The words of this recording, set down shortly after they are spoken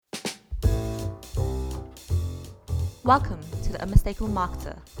Welcome to The Unmistakable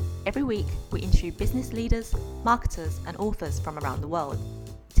Marketer. Every week, we interview business leaders, marketers, and authors from around the world.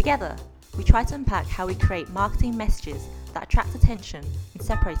 Together, we try to unpack how we create marketing messages that attract attention and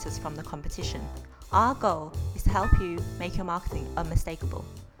separate us from the competition. Our goal is to help you make your marketing unmistakable.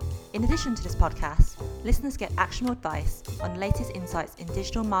 In addition to this podcast, listeners get actionable advice on the latest insights in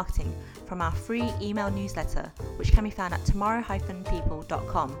digital marketing from our free email newsletter, which can be found at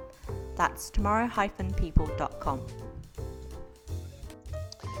tomorrow-people.com. That's tomorrow-people.com.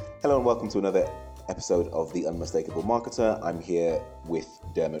 Hello and welcome to another episode of The Unmistakable Marketer. I'm here with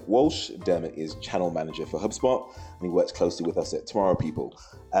Diarmiud Walsh. Diarmiud is channel manager for Hubspot and he works closely with us at Tomorrow People.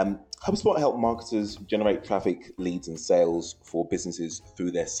 Hubspot help marketers generate traffic, leads and sales for businesses through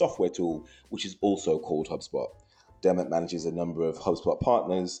their software tool, which is also called Hubspot. Diarmiud manages a number of Hubspot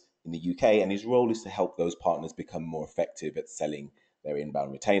partners in the UK and his role is to help those partners become more effective at selling their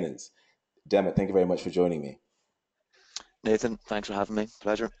inbound retainers. Diarmiud, thank you very much for joining me. Nathan, thanks for having me.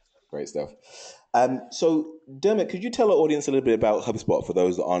 Pleasure. Great stuff. So, Diarmiud, could you tell our audience a little bit about HubSpot for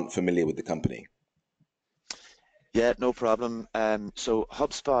those that aren't familiar with the company? Yeah, no problem. So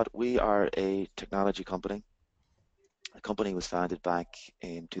HubSpot, we are a technology company. The company was founded back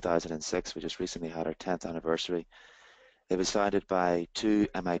in 2006. We just recently had our 10th anniversary. It was founded by two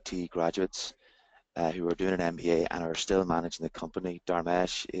MIT graduates who are doing an MBA and are still managing the company.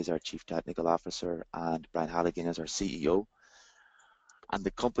 Diarmiud is our Chief Technical Officer and Brian Halligan is our CEO. And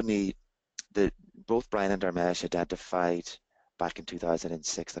the company, both Brian and Diarmiud identified back in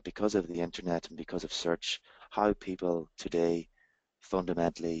 2006 that because of the internet and because of search, how people today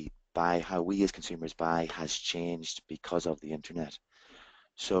fundamentally buy, how we as consumers buy, has changed because of the internet.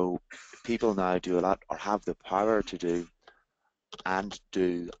 So people now do a lot, or have the power to do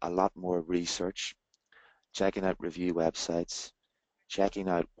a lot more research, checking out review websites, checking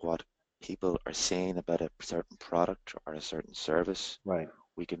out what people are saying about a certain product or a certain service. Right.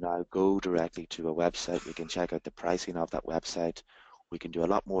 We can now go directly to a website. We can check out the pricing of that website. We can do a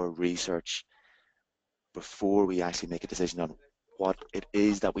lot more research before we actually make a decision on what it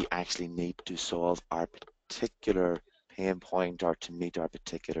is that we actually need to solve our particular pain point or to meet our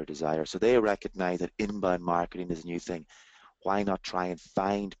particular desire. So they recognize that inbound marketing is a new thing. Why not try and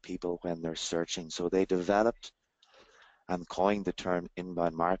find people when they're searching? So they developed and coined the term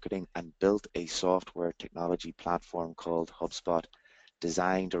inbound marketing and built a software technology platform called Hubspot,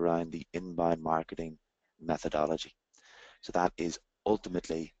 designed around the inbound marketing methodology. So that is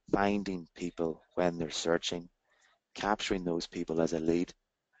ultimately finding people when they're searching, capturing those people as a lead,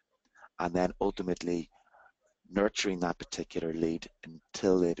 and then ultimately nurturing that particular lead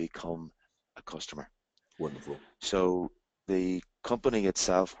until they become a customer. Wonderful. So the company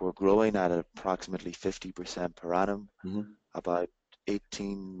itself, we're growing at approximately 50% per annum. Mm-hmm. About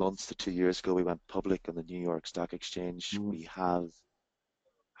 18 months to 2 years ago, we went public on the New York Stock Exchange. Mm-hmm. We have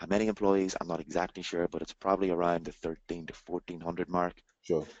how many employees? I'm not exactly sure, but it's probably around the 13 to 1400 mark.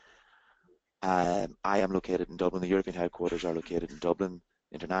 Sure. I am located in Dublin. The European headquarters are located in Dublin,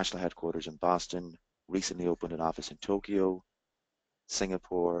 international headquarters in Boston, recently opened an office in Tokyo,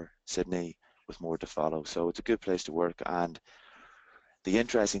 Singapore, Sydney, with more to follow. So it's a good place to work. And the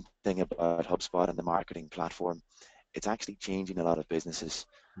interesting thing about HubSpot and the marketing platform, it's actually changing a lot of businesses.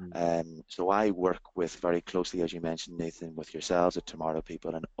 So I work with very closely, as you mentioned, Nathan, with yourselves at Tomorrow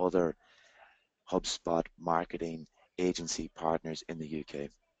People and other HubSpot marketing agency partners in the UK.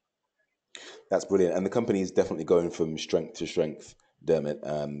 That's brilliant. And the company is definitely going from strength to strength,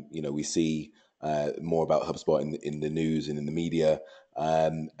 Diarmiud. We see more about HubSpot in the news and in the media.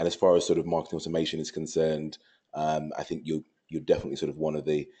 And as far as sort of marketing automation is concerned, I think you're definitely sort of one of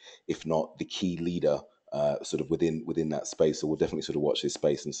the, if not the key leader, sort of within that space. So we'll definitely sort of watch this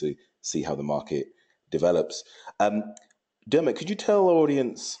space and see how the market develops. Diarmiud, could you tell our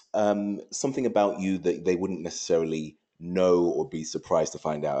audience something about you that they wouldn't necessarily know or be surprised to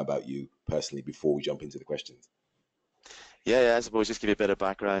find out about you personally before we jump into the questions? Yeah, I suppose just give you a bit of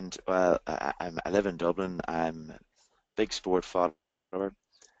background. Well, I live in Dublin. I'm a big sport follower.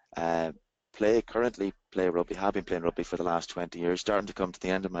 Currently play rugby, have been playing rugby for the last 20 years, starting to come to the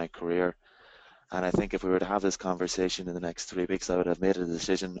end of my career. And I think if we were to have this conversation in the next 3 weeks, I would have made a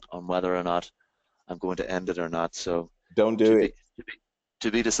decision on whether or not I'm going to end it or not. So don't do it.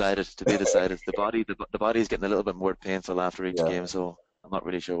 To be decided. The body is getting a little bit more painful after each game, so I'm not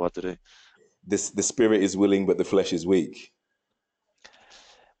really sure what to do. The spirit is willing, but the flesh is weak.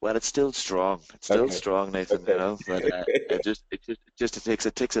 Well, it's still strong. It's still strong, Nathan. Okay. You know, but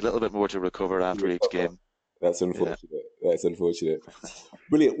it takes a little bit more to recover after each game. That's unfortunate. Yeah. That's unfortunate.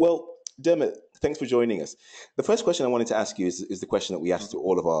 Brilliant. Well, Diarmiud, thanks for joining us. The first question I wanted to ask you is the question that we ask to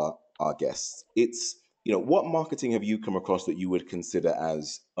all of our guests. It's What marketing have you come across that you would consider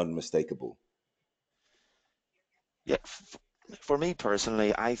as unmistakable? Yeah, for me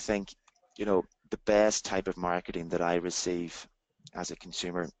personally, I think, the best type of marketing that I receive as a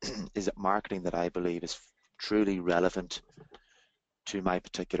consumer is marketing that I believe is truly relevant to my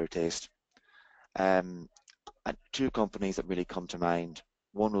particular taste. Um, and two companies that really come to mind.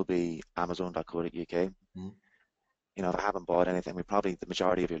 One will be Amazon.co.uk. Mhm. If I haven't bought anything, the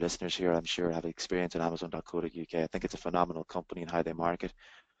majority of your listeners here, I'm sure, have experience on Amazon.co.uk. I think it's a phenomenal company in how they market.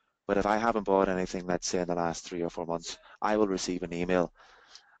 But if I haven't bought anything, let's say in the last 3 or 4 months, I will receive an email.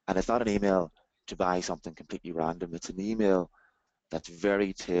 And it's not an email to buy something completely random. It's an email that's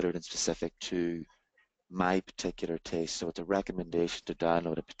very tailored and specific to my particular taste. So it's a recommendation to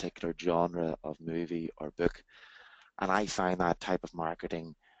download a particular genre of movie or book. And I find that type of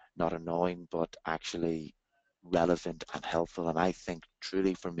marketing not annoying, but actually relevant and helpful. And I think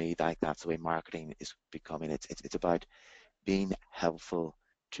truly for me, that's the way marketing is becoming. It's about being helpful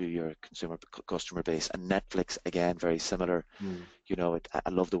to your customer base. And Netflix, again, very similar. Mm. I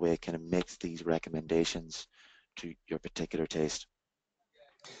love the way it kind of makes these recommendations to your particular taste.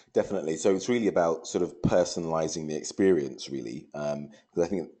 Definitely. So it's really about sort of personalizing the experience, really, because I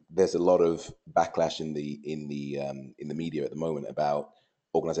think there's a lot of backlash in the media at the moment about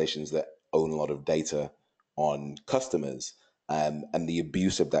organizations that own a lot of data on customers, and the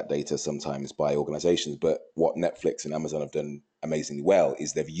abuse of that data sometimes by organizations. But what Netflix and Amazon have done amazingly well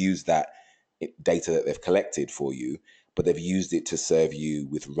is they've used that data that they've collected for you, but they've used it to serve you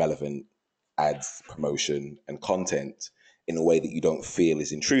with relevant ads, promotion, and content in a way that you don't feel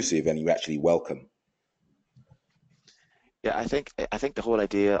is intrusive and you actually welcome. Yeah, I think the whole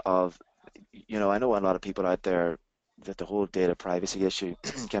idea of, I know a lot of people out there that the whole data privacy issue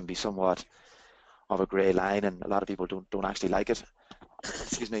can be somewhat of a grey line, and a lot of people don't actually like it.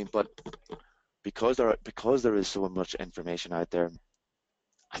 Excuse me, but because there is so much information out there,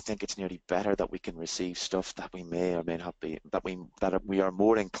 I think it's nearly better that we can receive stuff that we may or may not be that we are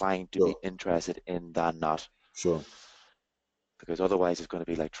more inclined to be Sure, interested in than not, sure, because otherwise it's going to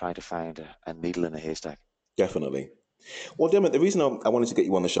be like trying to find a needle in a haystack. definitely. Well, Dermot, the reason I wanted to get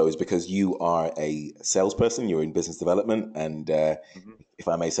you on the show is because you are a salesperson, you're in business development, and Hmm. if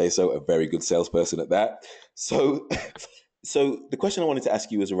I may say so, a very good salesperson at that. So, so the question I wanted to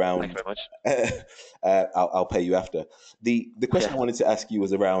ask you was Thank you around. very much. I'll pay you after. The question Yeah. I wanted to ask you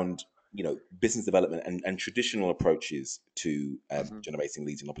was around business development and traditional approaches to Hmm. generating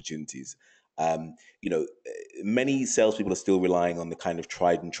leads and opportunities. Many salespeople are still relying on the kind of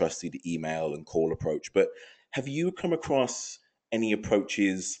tried and trusted email and call approach. But have you come across any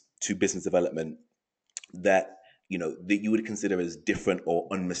approaches to business development that that you would consider as different or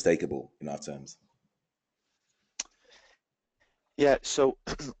unmistakable in our terms? Yeah. So,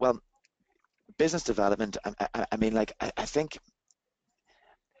 well, business development. I mean, like, I think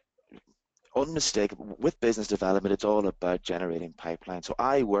unmistakable with business development, it's all about generating pipeline. So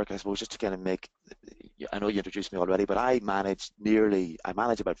I work, I suppose, just to kind of make. I know you introduced me already, but I manage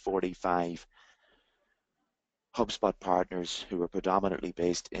about 45 Hubspot partners who are predominantly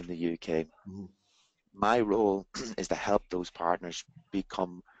based in the UK. Mm-hmm. My role is to help those partners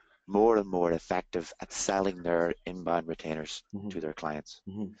become more and more effective at selling their inbound retainers Mm-hmm. to their clients.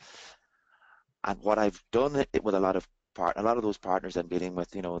 Mm-hmm. And what I've done it with a lot of those partners I'm dealing with,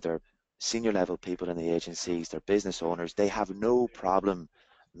 they're senior level people in the agencies, they're business owners. They have no problem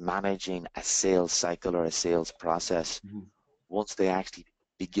managing a sales cycle or a sales process Mm-hmm. once they actually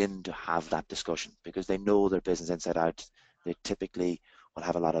begin to have that discussion, because they know their business inside out. They typically will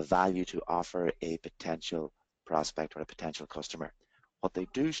have a lot of value to offer a potential prospect or a potential customer. What they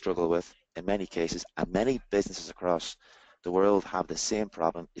do struggle with in many cases, and many businesses across the world have the same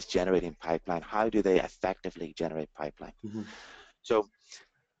problem, is generating pipeline. How do they effectively generate pipeline? Mm-hmm. So,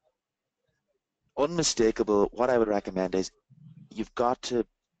 unmistakable, what I would recommend is you've got to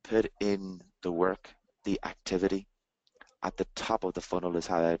put in the work, the activity at the top of the funnel is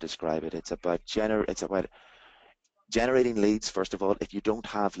how I describe it. It's about generating leads, first of all. If you don't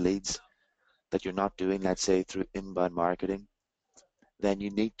have leads that you're not doing, let's say through inbound marketing, then you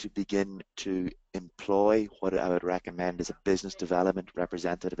need to begin to employ what I would recommend as a business development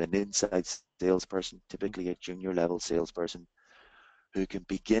representative, an inside salesperson, typically a junior level salesperson, who can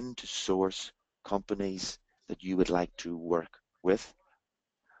begin to source companies that you would like to work with,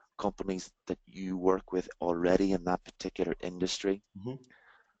 companies that you work with already in that particular industry, Mm-hmm.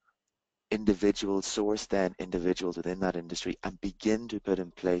 source then individuals within that industry, and begin to put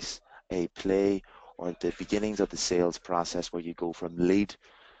in place a play or the beginnings of the sales process where you go from lead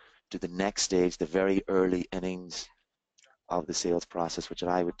to the next stage, the very early innings of the sales process, which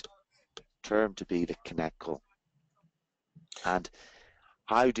I would termed to be the connect call. And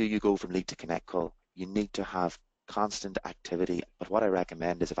how do you go from lead to connect call? You need to have constant activity. But what I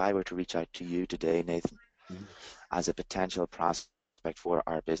recommend is if I were to reach out to you today, Nathan, Mhm. as a potential prospect for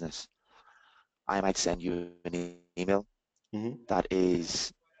our business, I might send you an email Mhm. that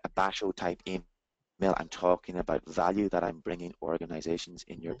is a basho type email. I'm talking about value that I'm bringing organizations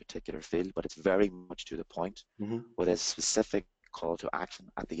in your particular field, but it's very much to the point Mhm. with a specific call to action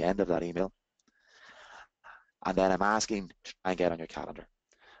at the end of that email. And then I'm asking to try and get on your calendar.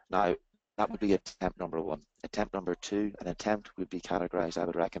 Now, that would be attempt number one. Attempt number two, an attempt would be categorized, I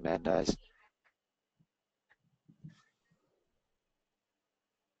would recommend, as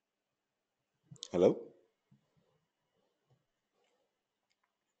Hello.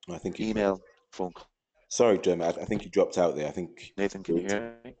 I think you dropped. email, phone call. Sorry, Jeremy. I think you dropped out there. I think. Nathan, can you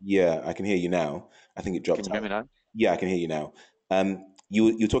hear me? Yeah, I can hear you now. I think it Can dropped you hear out. me now? Yeah, I can hear you now. You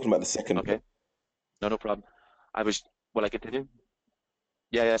were talking about the second point. Okay, no problem. I was, will I continue?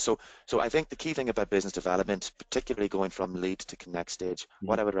 Yeah. So I think the key thing about business development, particularly going from lead to connect stage,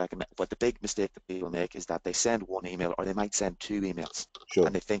 what Mhm. I would recommend, what the big mistake that people make is that they send one email or they might send two emails and Sure,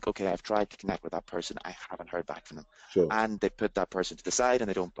 they think, okay, I've tried to connect with that person, I haven't heard back from them. sure. And they put that person to the side and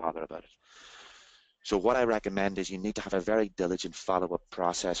they don't bother about it. So what I recommend is you need to have a very diligent follow-up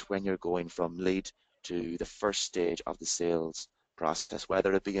process when you're going from lead to the first stage of the sales process,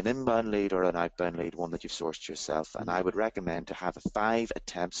 whether it be an inbound lead or an outbound lead, one that you've sourced yourself. And Mhm. I would recommend to have 5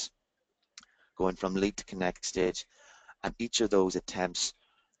 attempts going from lead to connect stage, and each of those attempts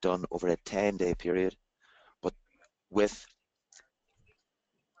done over a 10-day period, but with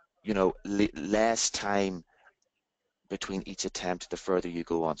less time between each attempt the further you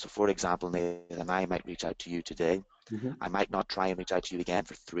go on. So for example, Nathan, I might reach out to you today. Mhm. I might not try and reach out to you again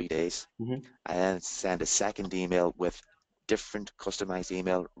for 3 days. Mhm. And then send a second email with different customized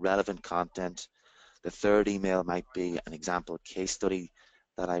email, relevant content. The third email might be an example case study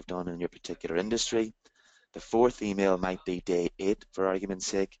that I've done in your particular industry. The fourth email might be day 8, for argument's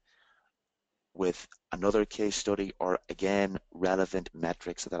sake, with another case study or again relevant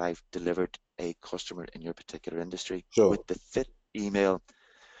metrics that I've delivered a customer in your particular industry. Sure, With the fifth email,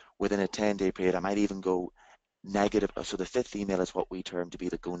 within a 10-day period, I might even go negative. So the fifth email is what we term to be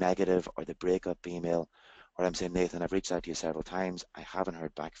the go negative or the breakup email, where I'm saying, Nathan, I've reached out to you several times. I haven't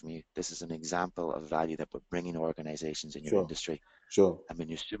heard back from you. This is an example of value that we're bringing organizations in your sure, industry. sure. I mean,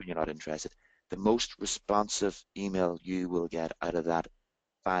 you're assuming you're not interested. The most responsive email you will get out of that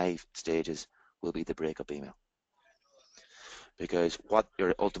 5 stages will be the breakup email. Because what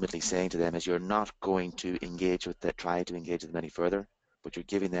you're ultimately saying to them is you're not going to engage with them, try to engage with them any further, but you're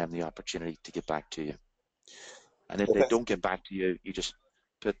giving them the opportunity to get back to you. And if So they don't get back to you, you just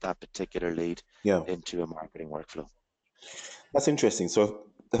put that particular lead yeah, into a marketing workflow. that's interesting. So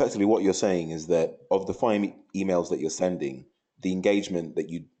effectively, what you're saying is that of the emails that you're sending, the engagement that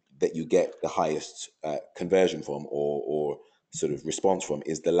you get the highest conversion from or sort of response from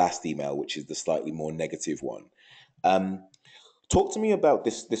is the last email, which is the slightly more negative one. Um, Talk to me about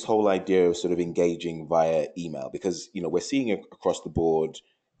this whole idea of sort of engaging via email, because we're seeing it across the board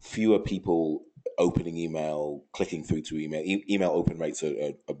fewer people opening email, clicking through to email. Email open rates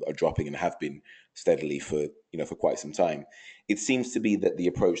are dropping and have been steadily for quite some time. It seems to be that the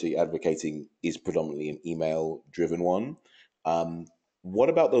approach that you're advocating is predominantly an email driven one. Um, what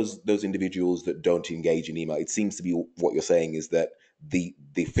about those individuals that don't engage in email? It seems to be what you're saying is that the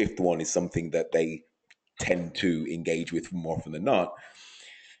fifth one is something that they tend to engage with more often than not.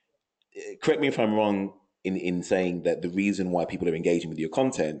 Correct me if I'm wrong in saying that the reason why people are engaging with your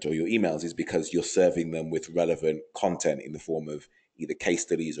content or your emails is because you're serving them with relevant content in the form of either case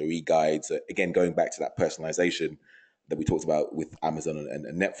studies or e-guides. Again, going back to that personalization that we talked about with Amazon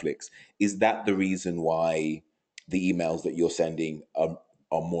and Netflix, is that the reason why the emails that you're sending are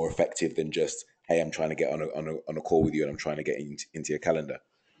more effective than just, hey, I'm trying to get on a call with you and I'm trying to get into your calendar?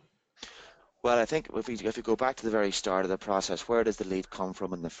 Well, I think if we go back to the very start of the process, where does the lead come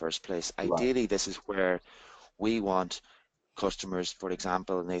from in the first place? Right. Ideally, this is where we want customers, for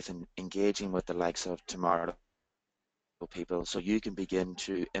example, Nathan, engaging with the likes of tomorrow people, so you can begin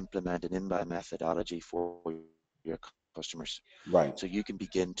to implement an inbound methodology for your customers. Right. So you can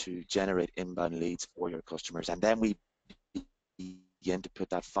begin to generate inbound leads for your customers, and then we begin to put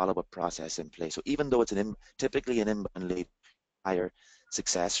that follow-up process in place. So even though it's typically an inbound lead, higher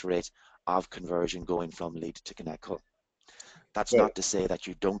success rate of conversion going from lead to connect call. That's Right. not to say that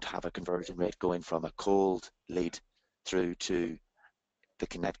you don't have a conversion rate going from a cold lead through to the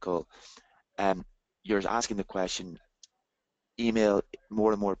connect call. Um, you're asking the question, email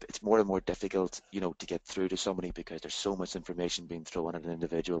more and more, it's more and more difficult, to get through to somebody because there's so much information being thrown at an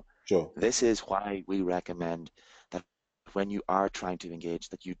individual. Sure. This is why we recommend that when you are trying to engage,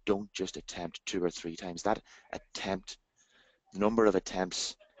 that you don't just attempt 2 or 3 times. That attempt, the number of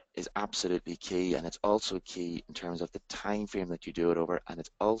attempts is absolutely key, and it's also key in terms of the time frame that you do it over, and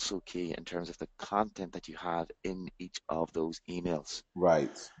it's also key in terms of the content that you have in each of those emails.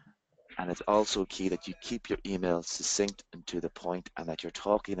 Right. And it's also key that you keep your emails succinct and to the point, and that you're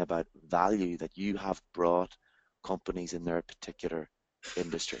talking about value that you have brought companies in their particular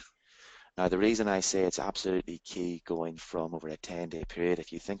industry. Now, the reason I say it's absolutely key going from over a 10-day period,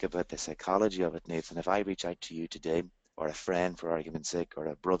 if you think about the psychology of it, Nathan, if I reach out to you today, or a friend for argument's sake, or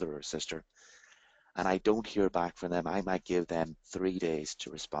a brother or sister, and I don't hear back from them, I might give them 3 days to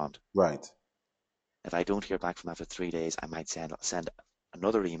respond. Right. If I don't hear back from them after 3 days, I might send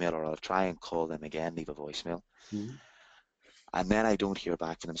another email, or I'll try and call them again, leave a voicemail. Mm-hmm. And then I don't hear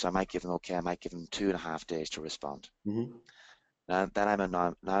back from them. So I might give them 2.5 days to respond. Mm-hmm. Then I'm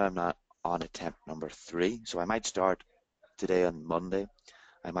not on attempt number 3. So I might start today on Monday.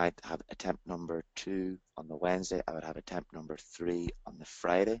 I might have attempt number 2 on the Wednesday. I would have attempt number 3 on the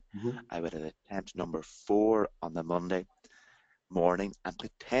Friday. Mm-hmm. I would have attempt number 4 on the Monday morning, and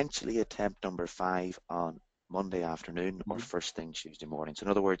potentially attempt number 5 on Monday afternoon or Mm-hmm. first thing Tuesday morning. So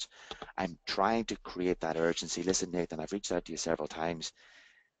in other words, I'm trying to create that urgency. Listen, Nathan, I've reached out to you several times.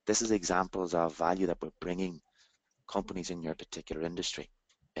 This is examples of value that we're bringing companies in your particular industry.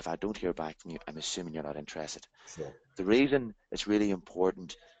 If I don't hear back from you, I'm assuming you're not interested. Sure. The reason it's really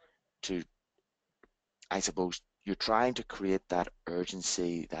important to, I suppose, you're trying to create that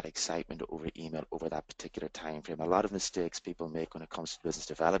urgency, that excitement over email over that particular time frame. A lot of mistakes people make when it comes to business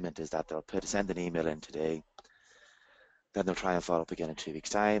development is that they'll send an email in today, then they'll try and follow up again in 2 weeks'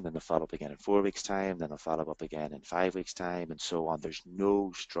 time, then they'll follow up again in 4 weeks' time, then they'll follow up again in 5 weeks' time, and so on. There's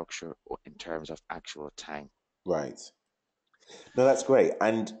no structure in terms of actual time. Right. No, that's great.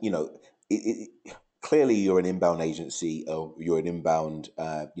 And, clearly you're an inbound agency, or you're an inbound,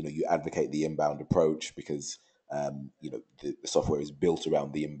 you advocate the inbound approach because, the software is built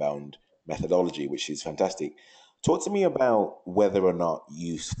around the inbound methodology, which is fantastic. Talk to me about whether or not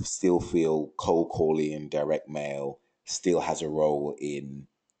you still feel cold calling and direct mail still has a role in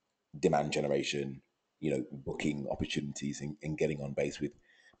demand generation, booking opportunities and getting on base with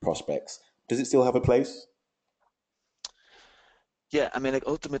prospects. Does it still have a place? Yeah, I mean, like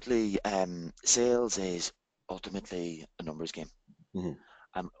ultimately, sales is ultimately a numbers game. Hmm.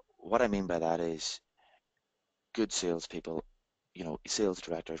 And what I mean by that is good salespeople, sales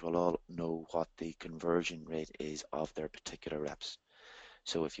directors will all know what the conversion rate is of their particular reps.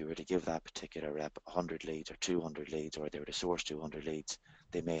 So if you were to give that particular rep 100 leads or 200 leads, or they were to source 200 leads,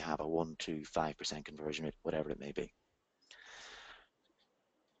 they may have a 1 to 5% conversion rate, whatever it may be.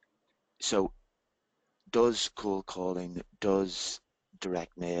 So does cold calling, does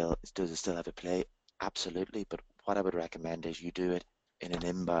direct mail, does it still have a play? Absolutely. But what I would recommend is you do it in an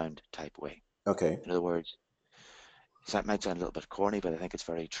inbound type way. Okay. In other words, so that might sound a little bit corny, but I think it's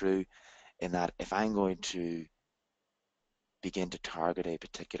very true in that if I'm going to begin to target a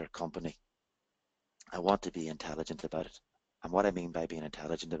particular company, I want to be intelligent about it. And what I mean by being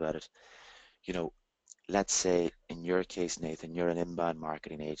intelligent about it, you know, let's say in your case, Nathan, you're an inbound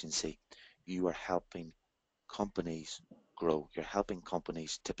marketing agency. You are helping companies grow. You're helping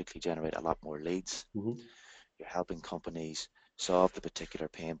companies typically generate a lot more leads. Hmm. You're helping companies solve the particular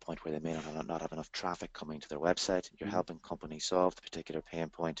pain point where they may not have enough traffic coming to their website. You're Hmm. helping companies solve the particular pain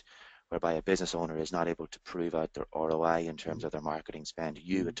point whereby a business owner is not able to prove out their ROI in terms of their marketing spend.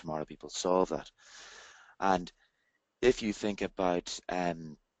 You at Tomorrow People solve that. And if you think about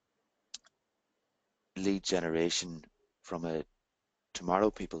lead generation from a Tomorrow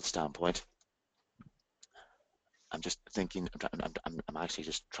People standpoint, I'm just thinking, I'm actually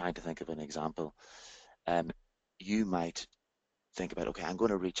just trying to think of an example. Um, you might think about, okay, I'm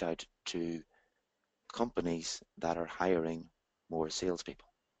going to reach out to companies that are hiring more salespeople,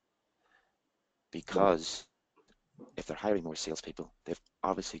 Sure. because if they're hiring more salespeople, they're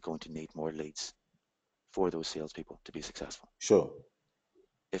obviously going to need more leads for those salespeople to be successful. Sure.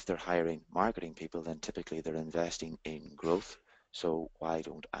 If they're hiring marketing people, then typically they're investing in growth. So why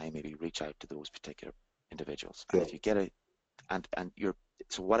don't I maybe reach out to those particular individuals? And Sure. if you get it, and you're,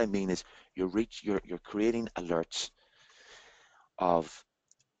 so what I mean is you're creating alerts of,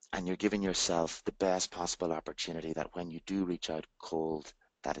 and you're giving yourself the best possible opportunity that when you do reach out cold,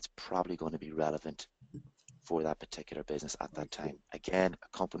 that it's probably going to be relevant for that particular business at that time. Again,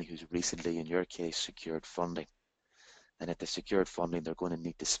 a company who's recently, in your case, secured funding. And if they secured funding, they're going to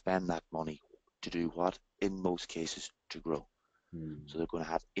need to spend that money to do what? In most cases, to grow. So they're going to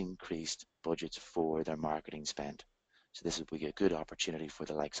have increased budgets for their marketing spend. So this would be a good opportunity for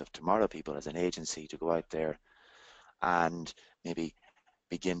the likes of Tomorrow People as an agency to go out there and maybe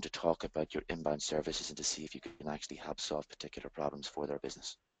begin to talk about your inbound services and to see if you can actually help solve particular problems for their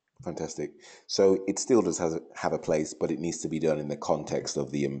business. Fantastic. So it still does have a place, but it needs to be done in the context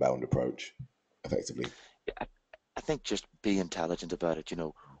of the inbound approach, effectively. I think just be intelligent about it.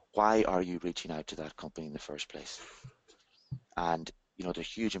 Why are you reaching out to that company in the first place? And there's a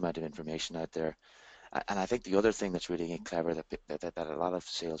huge amount of information out there. And I think the other thing that's really clever that a lot of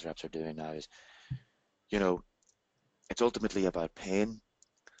sales reps are doing now is, you know, it's ultimately about pain,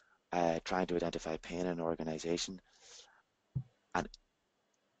 trying to identify pain in an organization. And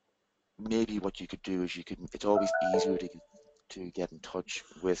maybe what you could do is it's always easier to get in touch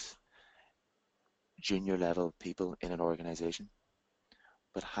with junior level people in an organization,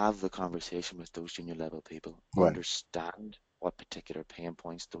 but have the conversation with those junior level people, Right. understand what particular pain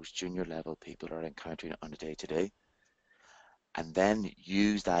points those junior level people are encountering on a day to day, and then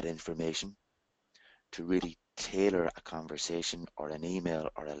use that information to really tailor a conversation or an email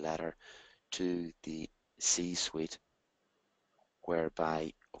or a letter to the C-suite,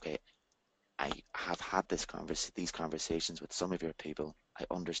 whereby, okay, I have had these conversations with some of your people. I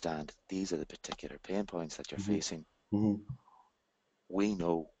understand these are the particular pain points that you're facing. Mm-hmm. We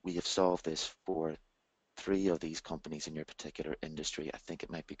know we have solved this for 3 of these companies in your particular industry. I think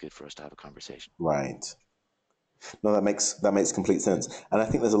it might be good for us to have a conversation. Right. No, that makes complete sense, and I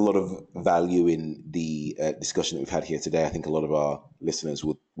think there's a lot of value in the discussion that we've had here today. I think a lot of our listeners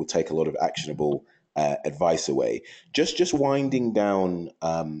will take a lot of actionable advice away. Just winding down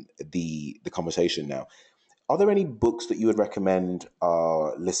the conversation now. Are there any books that you would recommend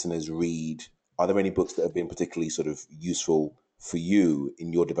our listeners read? Are there any books that have been particularly sort of useful for you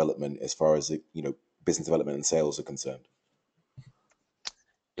in your development as far as business development and sales are concerned?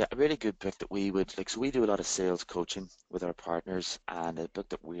 Yeah, a really good book that we would like. So we do a lot of sales coaching with our partners, and a book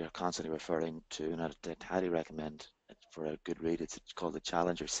that we are constantly referring to, and I'd highly recommend it for a good read. It's called The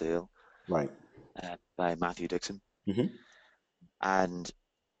Challenger Sale Right. by Matthew Dixon. Mm-hmm. And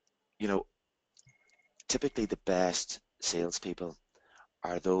you know, typically the best salespeople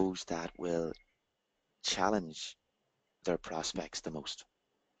are those that will challenge their prospects the most.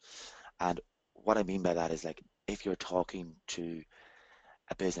 And what I mean by that is, like, if you're talking to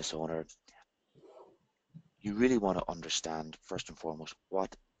a business owner, you really want to understand first and foremost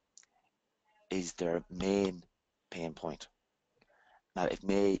what is their main pain point. Now,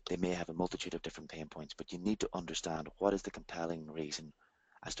 they may have a multitude of different pain points, but you need to understand what is the compelling reason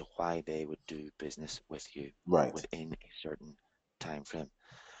as to why they would do business with you Right. within a certain time frame.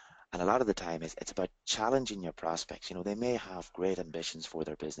 And a lot of the time it's about challenging your prospects. They may have great ambitions for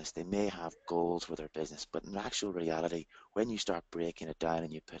their business, they may have goals for their business, but in actual reality, when you start breaking it down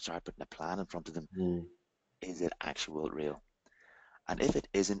and you start putting a plan in front of them, Mm. is it actual real? And if it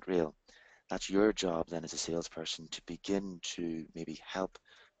isn't real, that's your job then as a salesperson to begin to maybe help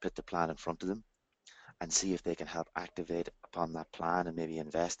put the plan in front of them and see if they can help activate upon that plan and maybe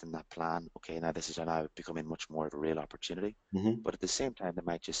invest in that plan. Okay, now this is now becoming much more of a real opportunity. Mm-hmm. But at the same time, they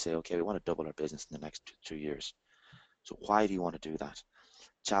might just say, okay, we want to double our business in the next 2 years. So why do you want to do that?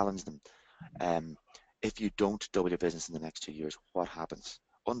 Challenge them. Um, if you don't double your business in the next 2 years, what happens?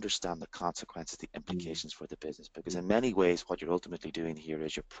 Understand the consequences, the implications for the business, because in many ways, what you're ultimately doing here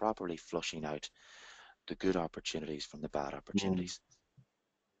is you're properly flushing out the good opportunities from the bad Mm. opportunities.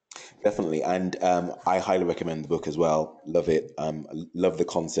 Definitely, and I highly recommend the book as well. Love it. Love the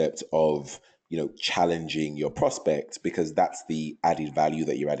concept of challenging your prospect, because that's the added value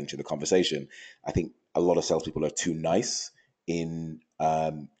that you're adding to the conversation. I think a lot of salespeople are too nice in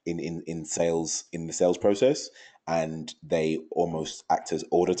sales, in the sales process, and they almost act as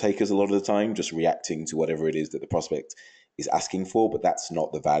order takers a lot of the time, just reacting to whatever it is that the prospect is asking for. But that's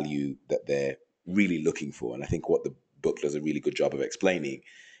not the value that they're really looking for. And I think what the book does a really good job of explaining,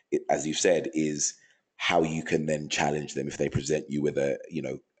 as you said, is how you can then challenge them if they present you with an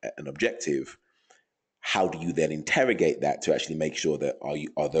objective. How do you then interrogate that to actually make sure that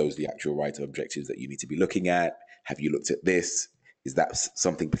are those the actual right objectives that you need to be looking at? Have you looked at this? Is that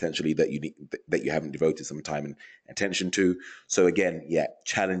something potentially that that you haven't devoted some time and attention to? So again, yeah,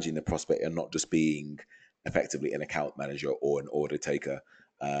 challenging the prospect and not just being effectively an account manager or an order taker.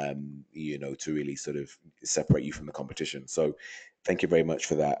 To really sort of separate you from the competition. So, thank you very much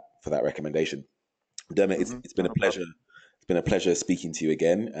for that recommendation. Dermot, it's been a No pleasure. problem. It's been a pleasure speaking to you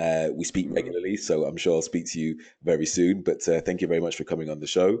again. We speak regularly, so I'm sure I'll speak to you very soon. But thank you very much for coming on the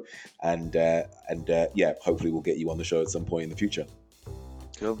show, and yeah, hopefully we'll get you on the show at some point in the future.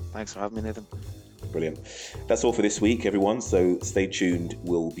 Cool. Thanks for having me, Nathan. Brilliant. That's all for this week, everyone. So stay tuned.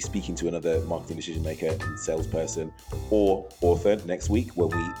 We'll be speaking to another marketing decision maker and salesperson or author next week, where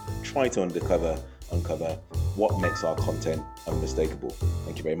we try to uncover what makes our content unmistakable.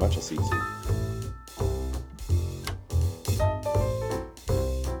 Thank you very much. I'll see you soon.